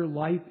like your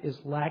life is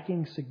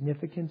lacking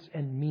significance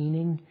and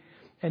meaning,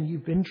 and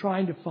you've been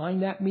trying to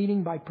find that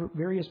meaning by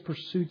various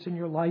pursuits in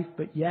your life,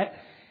 but yet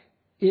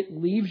it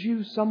leaves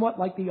you somewhat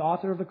like the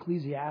author of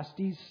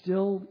Ecclesiastes,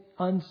 still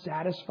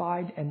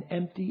unsatisfied and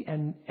empty,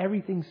 and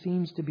everything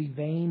seems to be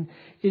vain,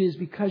 it is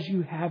because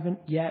you haven't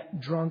yet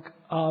drunk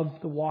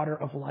of the water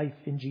of life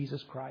in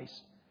Jesus Christ.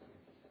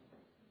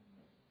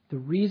 The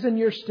reason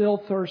you're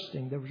still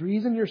thirsting, the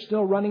reason you're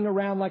still running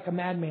around like a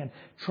madman,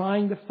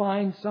 trying to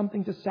find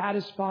something to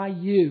satisfy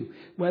you,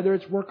 whether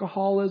it's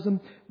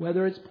workaholism,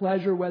 whether it's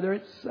pleasure, whether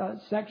it's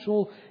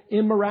sexual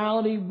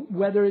immorality,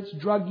 whether it's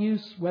drug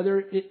use, whether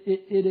it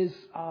is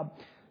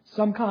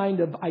some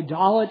kind of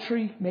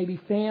idolatry, maybe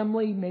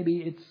family, maybe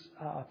it's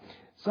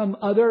some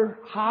other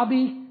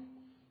hobby.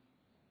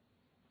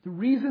 The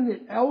reason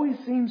it always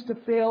seems to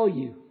fail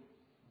you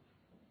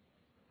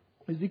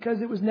is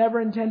because it was never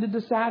intended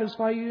to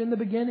satisfy you in the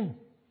beginning.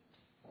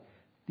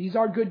 These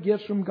are good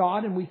gifts from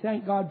God, and we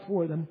thank God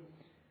for them.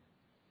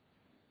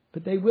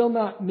 But they will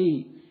not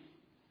meet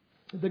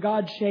the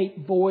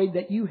God-shaped void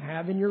that you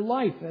have in your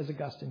life, as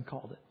Augustine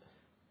called it.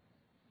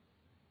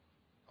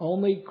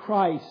 Only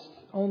Christ,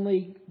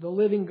 only the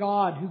living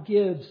God who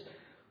gives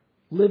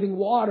living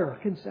water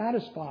can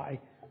satisfy.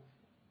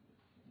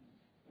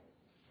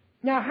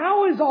 Now,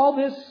 how is all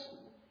this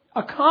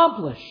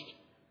accomplished?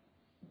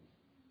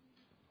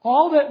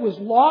 All that was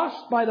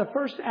lost by the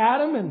first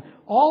Adam and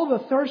all the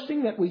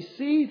thirsting that we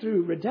see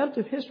through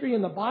redemptive history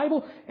in the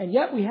Bible, and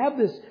yet we have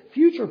this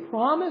future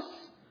promise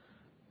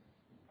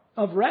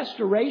of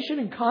restoration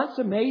and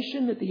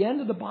consummation at the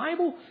end of the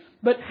Bible.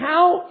 But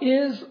how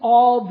is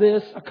all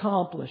this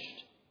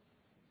accomplished?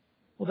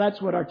 Well, that's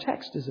what our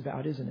text is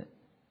about, isn't it?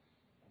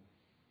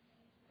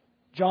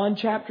 John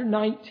chapter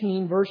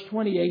 19, verse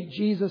 28,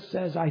 Jesus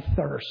says, I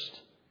thirst.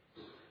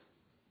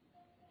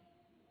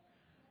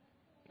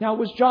 Now,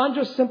 was John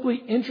just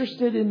simply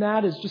interested in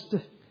that as just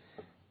a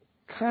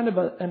kind of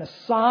an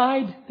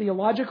aside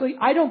theologically?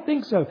 I don't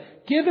think so.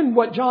 Given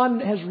what John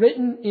has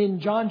written in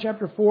John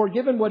chapter 4,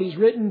 given what he's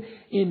written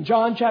in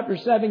John chapter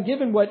 7,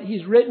 given what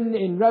he's written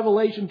in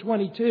Revelation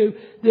 22,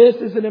 this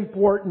is an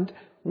important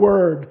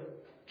word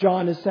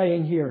John is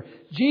saying here.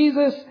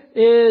 Jesus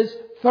is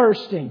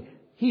thirsting.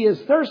 He is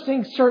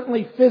thirsting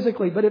certainly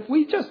physically, but if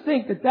we just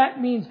think that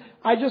that means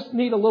I just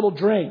need a little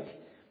drink,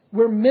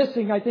 we're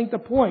missing, I think, the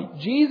point.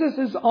 Jesus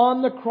is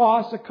on the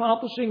cross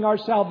accomplishing our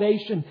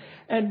salvation.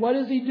 And what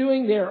is He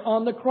doing there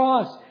on the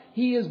cross?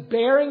 He is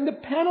bearing the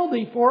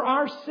penalty for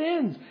our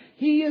sins.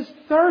 He is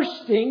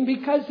thirsting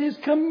because His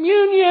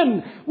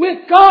communion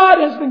with God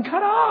has been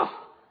cut off.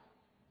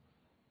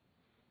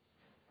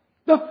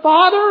 The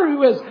Father,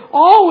 who has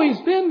always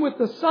been with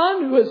the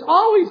Son, who has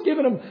always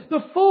given Him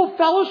the full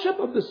fellowship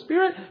of the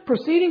Spirit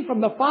proceeding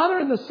from the Father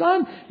and the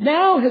Son,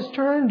 now has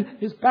turned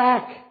His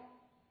back.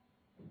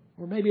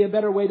 Or maybe a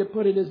better way to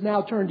put it is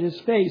now turned His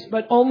face,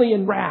 but only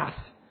in wrath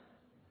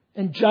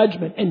and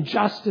judgment and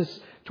justice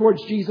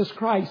towards Jesus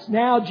Christ.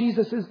 Now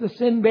Jesus is the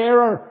sin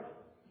bearer.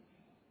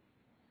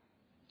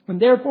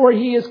 And therefore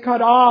He is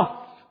cut off.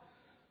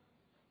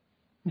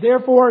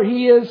 Therefore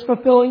He is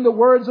fulfilling the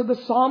words of the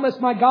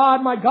psalmist, my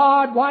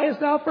God, why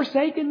hast Thou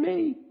forsaken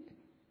me?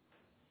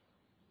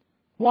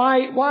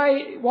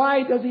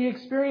 Why does he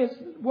experience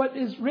what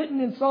is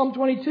written in Psalm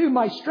 22?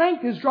 My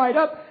strength is dried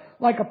up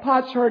like a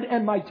potsherd,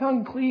 and my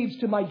tongue cleaves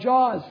to my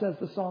jaws, says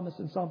the psalmist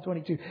in Psalm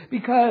 22.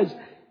 Because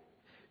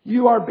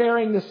you are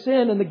bearing the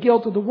sin and the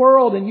guilt of the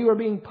world, and you are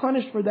being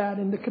punished for that.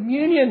 And the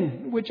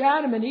communion which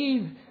Adam and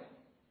Eve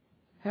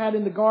had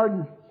in the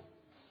garden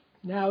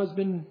now has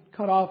been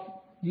cut off.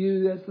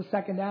 You, as the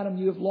second Adam,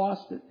 you have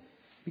lost it.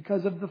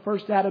 Because of the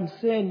first Adam's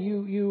sin,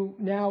 you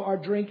now are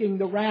drinking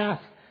the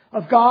wrath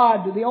of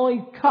God. The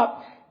only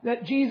cup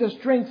that Jesus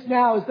drinks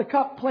now is the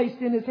cup placed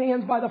in His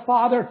hands by the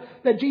Father,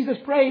 that Jesus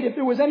prayed, if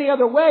there was any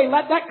other way,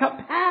 let that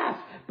cup pass.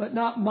 But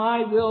not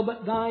my will,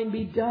 but thine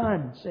be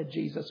done, said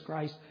Jesus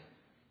Christ.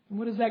 And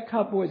what is that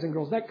cup, boys and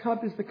girls? That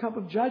cup is the cup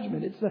of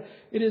judgment.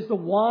 It is the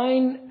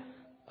wine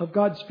of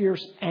God's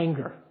fierce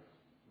anger.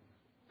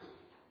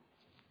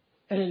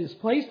 And it is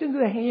placed into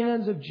the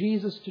hands of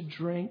Jesus to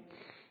drink,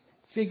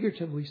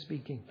 figuratively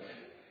speaking.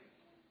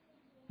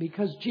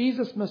 Because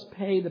Jesus must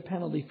pay the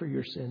penalty for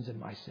your sins and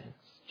my sins.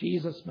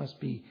 Jesus must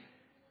be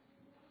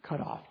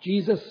cut off.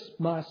 Jesus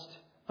must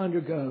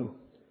undergo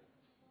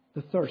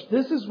the thirst.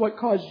 This is what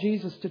caused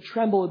Jesus to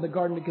tremble in the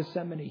Garden of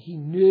Gethsemane. He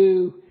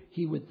knew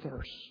He would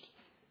thirst.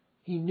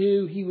 He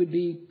knew He would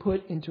be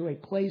put into a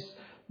place,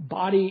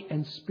 body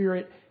and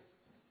spirit,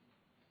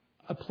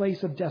 a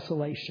place of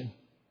desolation.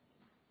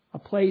 A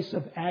place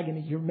of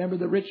agony. You remember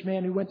the rich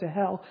man who went to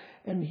hell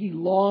and he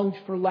longed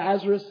for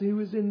Lazarus who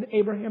was in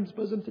Abraham's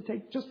bosom to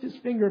take just his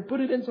finger and put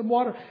it in some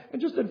water and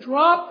just a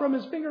drop from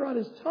his finger on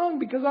his tongue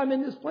because I'm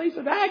in this place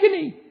of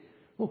agony.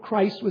 Well,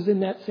 Christ was in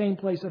that same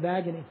place of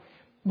agony.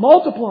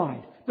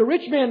 Multiplied. The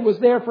rich man was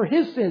there for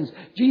his sins.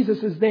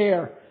 Jesus is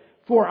there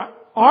for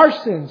our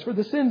sins, for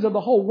the sins of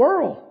the whole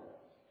world.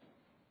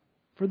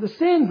 For the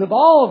sins of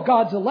all of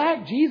God's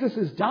elect. Jesus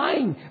is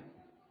dying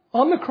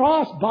on the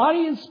cross,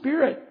 body and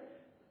spirit.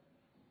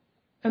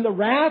 And the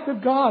wrath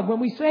of God, when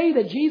we say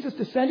that Jesus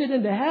descended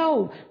into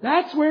hell,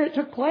 that's where it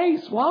took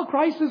place while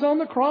Christ is on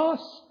the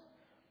cross.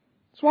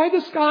 That's why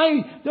the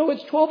sky, though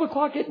it's 12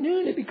 o'clock at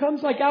noon, it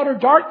becomes like outer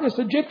darkness,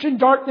 Egyptian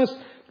darkness,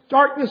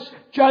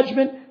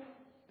 judgment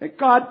that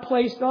God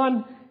placed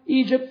on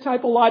Egypt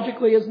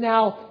typologically is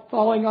now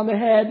falling on the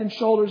head and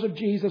shoulders of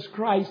Jesus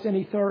Christ, and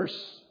He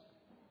thirsts.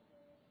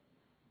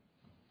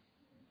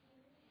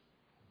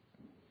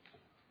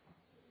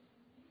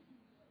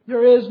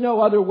 There is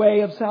no other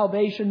way of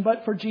salvation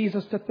but for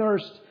Jesus to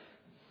thirst.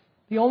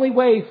 The only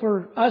way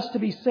for us to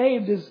be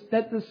saved is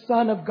that the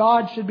Son of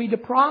God should be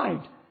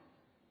deprived.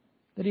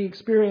 That He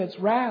experience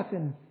wrath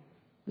and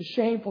the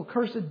shameful,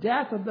 cursed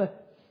death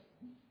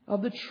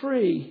of the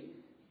tree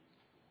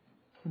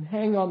and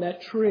hang on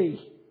that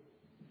tree.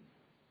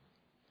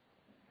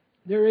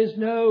 There is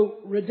no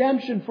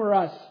redemption for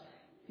us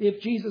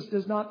if Jesus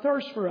does not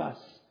thirst for us.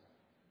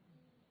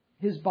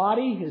 His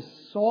body, His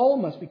soul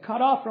must be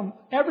cut off from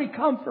every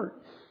comfort.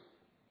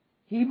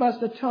 He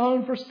must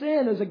atone for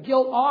sin as a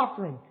guilt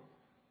offering.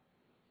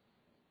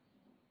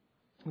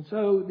 And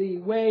so the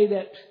way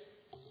that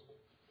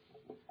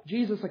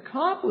Jesus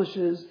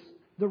accomplishes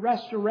the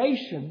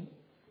restoration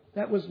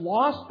that was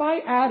lost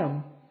by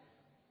Adam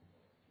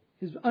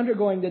is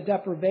undergoing the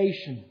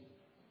deprivation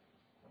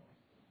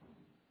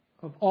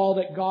of all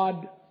that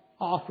God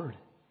offered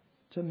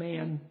to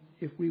man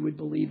if we would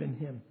believe in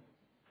Him.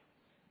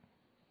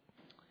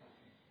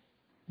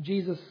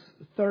 Jesus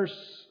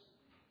thirsts.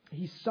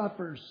 He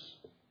suffers.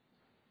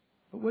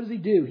 But what does He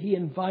do? He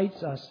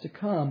invites us to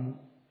come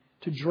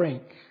to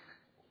drink.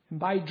 And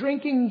by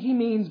drinking, He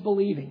means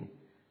believing.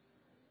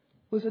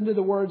 Listen to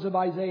the words of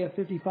Isaiah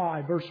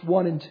 55, verse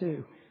 1 and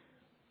 2.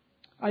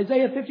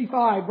 Isaiah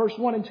 55, verse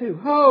 1 and 2.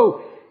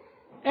 Ho,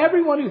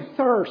 everyone who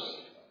thirsts,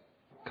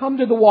 come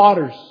to the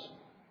waters.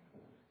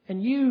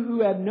 And you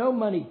who have no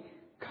money,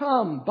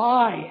 come,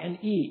 buy and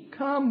eat.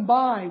 Come,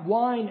 buy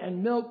wine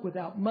and milk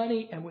without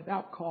money and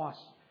without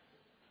cost.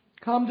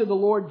 Come to the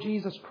Lord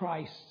Jesus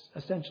Christ,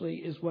 essentially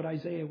is what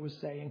Isaiah was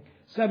saying,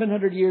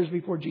 700 years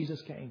before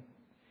Jesus came.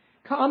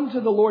 Come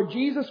to the Lord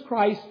Jesus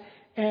Christ,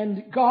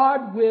 and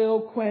God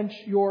will quench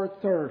your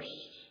thirst.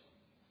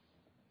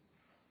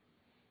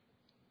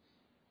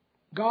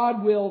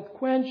 God will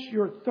quench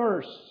your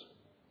thirst.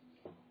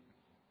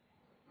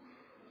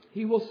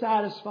 He will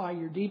satisfy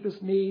your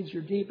deepest needs,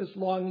 your deepest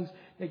longings.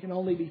 They can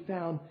only be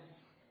found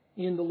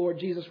in the Lord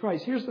Jesus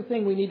Christ. Here's the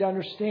thing we need to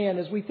understand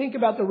as we think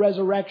about the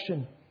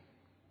resurrection.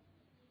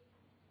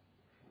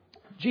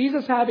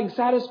 Jesus, having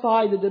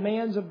satisfied the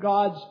demands of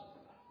God's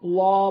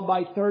law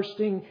by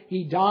thirsting,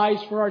 He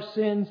dies for our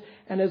sins.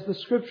 And as the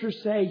Scriptures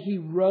say, He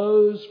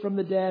rose from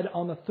the dead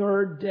on the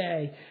third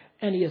day.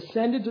 And He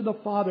ascended to the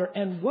Father.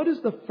 And what is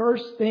the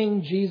first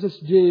thing Jesus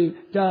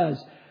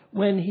does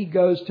when He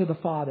goes to the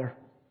Father?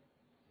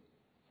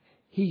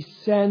 He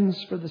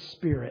sends for the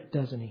Spirit,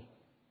 doesn't He?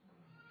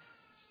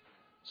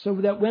 So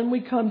that when we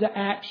come to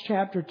Acts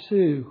chapter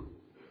 2,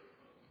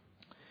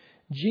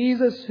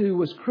 Jesus, who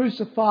was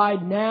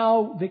crucified,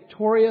 now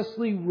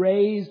victoriously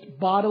raised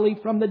bodily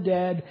from the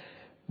dead,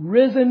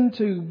 risen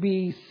to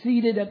be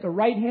seated at the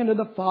right hand of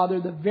the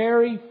Father, the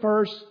very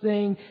first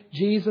thing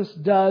Jesus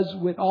does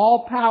with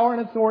all power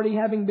and authority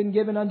having been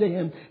given unto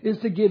Him is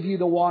to give you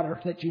the water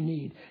that you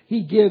need.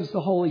 He gives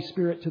the Holy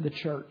Spirit to the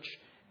church.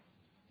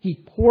 He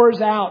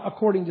pours out,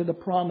 according to the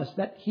promise,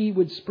 that He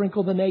would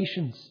sprinkle the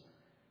nations.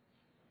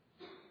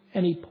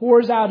 And He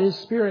pours out His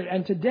Spirit.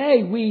 And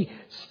today we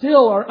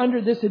still are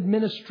under this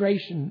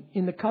administration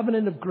in the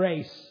covenant of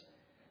grace.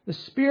 The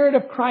Spirit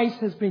of Christ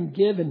has been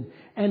given.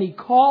 And He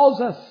calls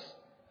us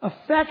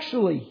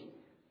effectually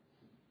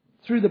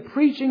through the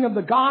preaching of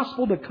the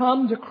gospel to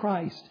come to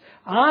Christ.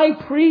 I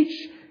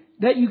preach,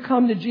 that you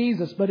come to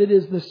Jesus, but it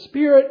is the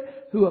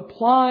Spirit who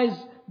applies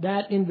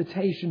that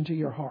invitation to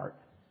your heart.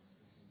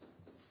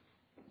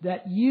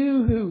 That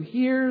you who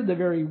hear the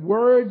very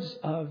words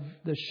of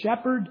the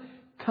shepherd,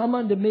 come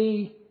unto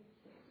me,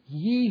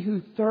 ye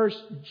who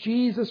thirst,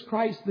 Jesus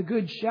Christ, the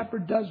good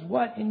shepherd, does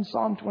what in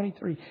Psalm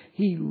 23?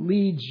 He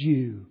leads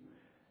you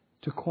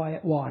to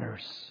quiet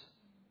waters.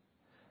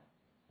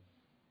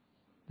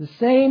 The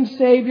same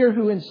Savior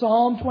who in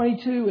Psalm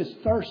 22 is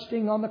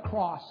thirsting on the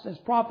cross, as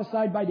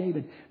prophesied by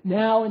David,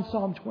 now in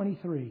Psalm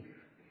 23,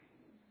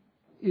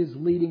 is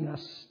leading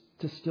us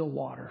to still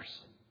waters.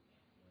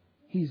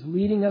 He's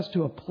leading us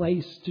to a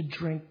place to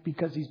drink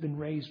because He's been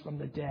raised from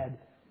the dead.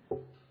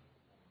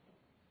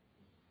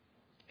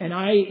 And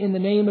I, in the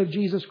name of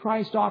Jesus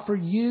Christ, offer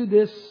you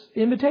this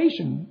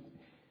invitation.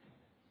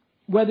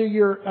 Whether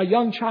you're a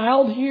young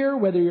child here,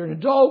 whether you're an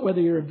adult, whether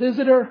you're a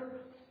visitor,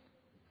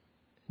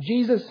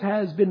 Jesus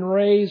has been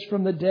raised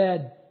from the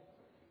dead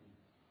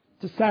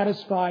to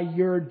satisfy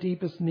your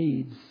deepest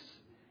needs.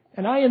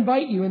 And I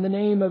invite you in the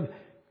name of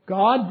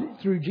God,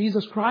 through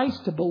Jesus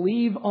Christ, to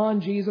believe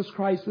on Jesus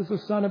Christ as the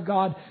Son of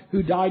God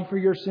who died for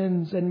your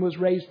sins and was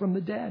raised from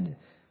the dead.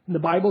 And the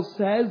Bible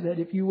says that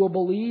if you will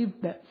believe,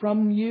 that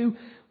from you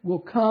will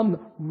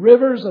come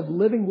rivers of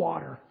living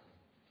water.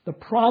 The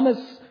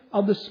promise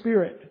of the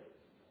Spirit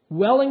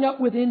welling up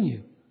within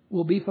you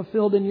will be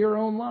fulfilled in your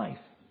own life.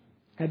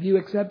 Have you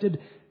accepted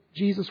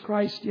Jesus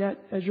Christ yet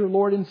as your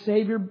Lord and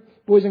Savior?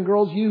 Boys and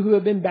girls, you who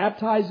have been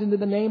baptized into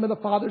the name of the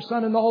Father,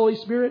 Son, and the Holy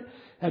Spirit,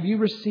 have you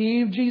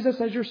received Jesus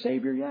as your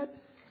Savior yet?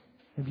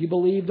 Have you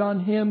believed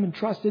on Him and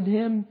trusted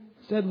Him?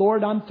 Said,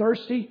 Lord, I'm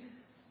thirsty.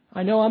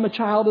 I know I'm a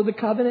child of the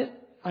covenant.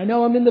 I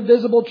know I'm in the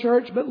visible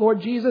church, but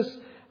Lord Jesus,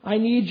 I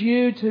need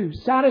you to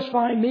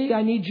satisfy me.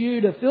 I need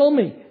you to fill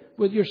me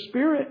with your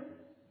Spirit.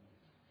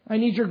 I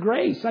need your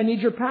grace. I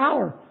need your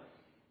power.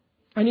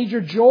 I need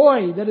your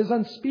joy that is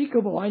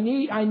unspeakable. I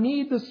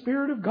need the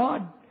Spirit of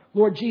God.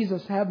 Lord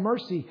Jesus, have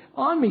mercy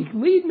on me.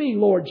 Lead me,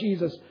 Lord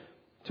Jesus,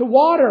 to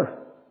water.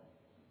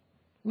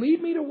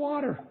 Lead me to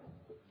water.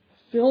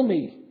 Fill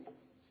me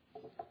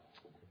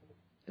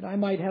that I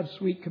might have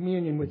sweet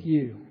communion with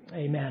you.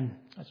 Amen.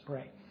 Let's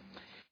pray.